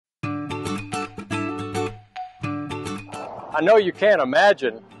I know you can't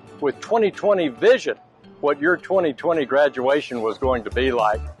imagine with 2020 vision what your 2020 graduation was going to be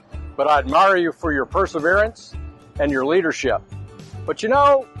like, but I admire you for your perseverance and your leadership. But you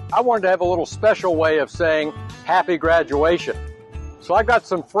know, I wanted to have a little special way of saying happy graduation. So I've got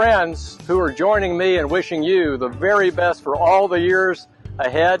some friends who are joining me in wishing you the very best for all the years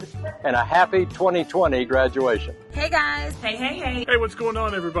ahead and a happy 2020 graduation. Hey guys. Hey. Hey, what's going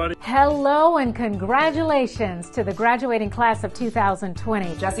on, everybody? Hello and congratulations to the graduating class of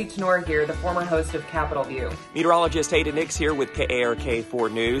 2020. Jessi Turnure here, the former host of Capitol View. Meteorologist Hayden here with KARK 4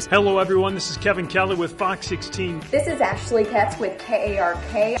 News. Hello, everyone. This is Kevin Kelly with Fox 16. This is Ashlei Ketz with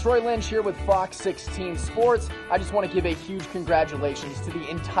KARK. Troy Lynch here with Fox 16 Sports. I just want to give a huge congratulations to the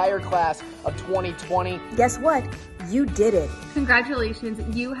entire class of 2020. Guess what? You did it.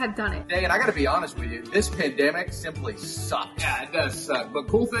 Congratulations, you have done it. Dang it, I gotta be honest with you. This pandemic simply sucks. Yeah, it does suck. But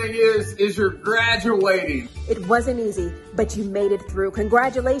cool thing is you're graduating. It wasn't easy, but you made it through.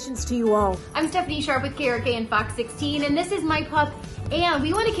 Congratulations to you all. I'm Stephanie Sharp with KARK and Fox 16, and this is my pup. And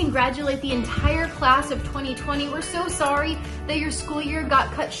we want to congratulate the entire class of 2020. We're so sorry that your school year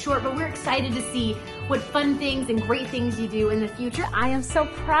got cut short, but we're excited to see what fun things and great things you do in the future. I am so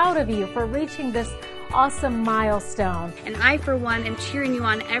proud of you for reaching this awesome milestone. And I, for one, am cheering you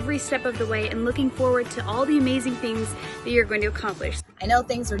on every step of the way and looking forward to all the amazing things that you're going to accomplish. I know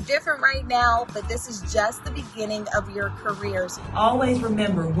things are different right now, but this is just the beginning of your careers. Always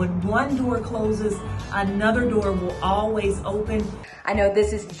remember, when one door closes, another door will always open. I know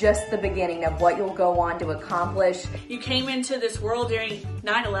this is just the beginning of what you'll go on to accomplish. You came into this world during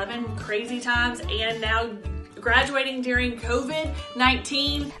 9/11, crazy times, and now graduating during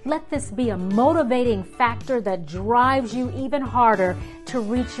COVID-19. Let this be a motivating factor that drives you even harder to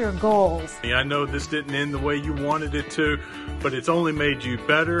reach your goals. I know this didn't end the way you wanted it to, but it's only made you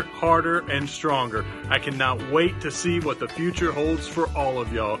better, harder, and stronger. I cannot wait to see what the future holds for all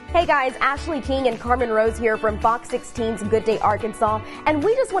of y'all. Hey guys, Ashlei King and Carmen Rose here from Fox 16's Good Day Arkansas, and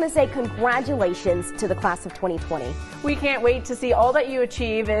we just want to say congratulations to the class of 2020. We can't wait to see all that you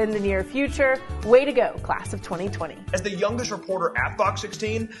achieve in the near future. Way to go, class of 2020. As the youngest reporter at Fox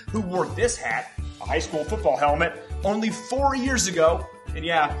 16 who wore this hat, a high school football helmet, only 4 years ago, and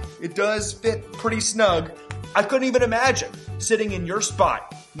yeah, it does fit pretty snug, I couldn't even imagine sitting in your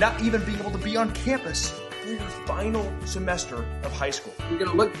spot, not even being able to be on campus for your final semester of high school. We're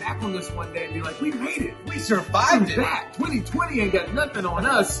going to look back on this one day and be like, we made it. We survived it. 2020 ain't got nothing on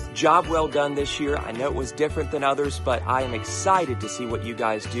us. Job well done this year. I know it was different than others, but I am excited to see what you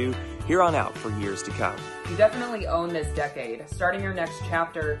guys do here on out for years to come. You definitely own this decade. Starting your next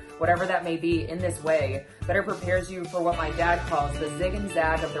chapter, whatever that may be, in this way, better prepares you for what my dad calls the zig and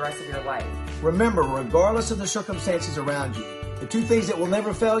zag of the rest of your life. Remember, regardless of the circumstances around you, the two things that will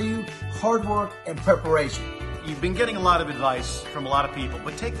never fail you, hard work and preparation. You've been getting a lot of advice from a lot of people,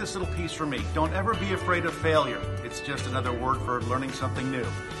 but take this little piece from me. Don't ever be afraid of failure. It's just another word for learning something new.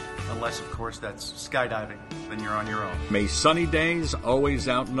 Unless, of course, that's skydiving. Then you're on your own. May sunny days always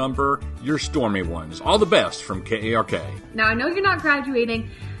outnumber your stormy ones. All the best from KARK. Now, I know you're not graduating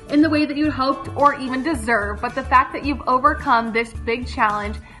in the way that you hoped or even deserve, but the fact that you've overcome this big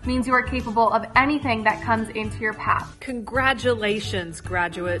challenge means you are capable of anything that comes into your path. Congratulations,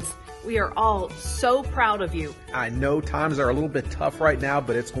 graduates. We are all so proud of you. I know times are a little bit tough right now,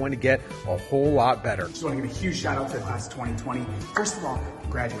 but it's going to get a whole lot better. Just want to give a huge shout out to the class of 2020. First of all,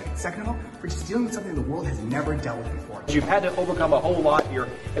 graduating. Second of all, for just dealing with something the world has never dealt with before. You've had to overcome a whole lot here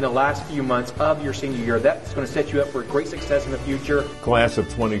in the last few months of your senior year. That's going to set you up for great success in the future. Class of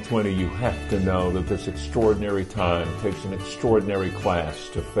 2020, you have to know that this extraordinary time takes an extraordinary class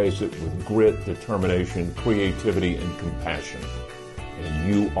to face it with grit, determination, creativity, and compassion.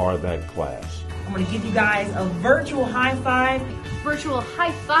 And you are that class. I'm going to give you guys a virtual high five. Virtual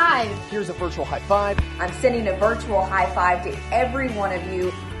high five. Here's a virtual high five. I'm sending a virtual high five to every one of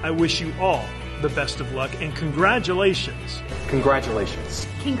you. I wish you all the best of luck and congratulations. Congratulations.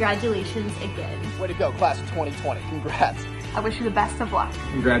 Congratulations again. Way to go, class of 2020. Congrats. I wish you the best of luck.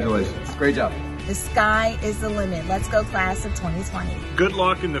 Congratulations. Great job. The sky is the limit. Let's go, class of 2020. Good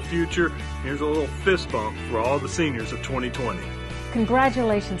luck in the future. Here's a little fist bump for all the seniors of 2020.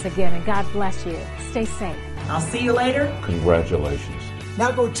 Congratulations again, and God bless you. Stay safe. I'll see you later. Congratulations.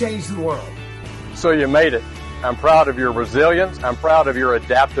 Now go change the world. So you made it. I'm proud of your resilience. I'm proud of your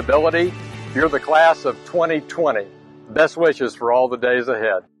adaptability. You're the class of 2020. Best wishes for all the days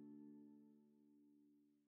ahead.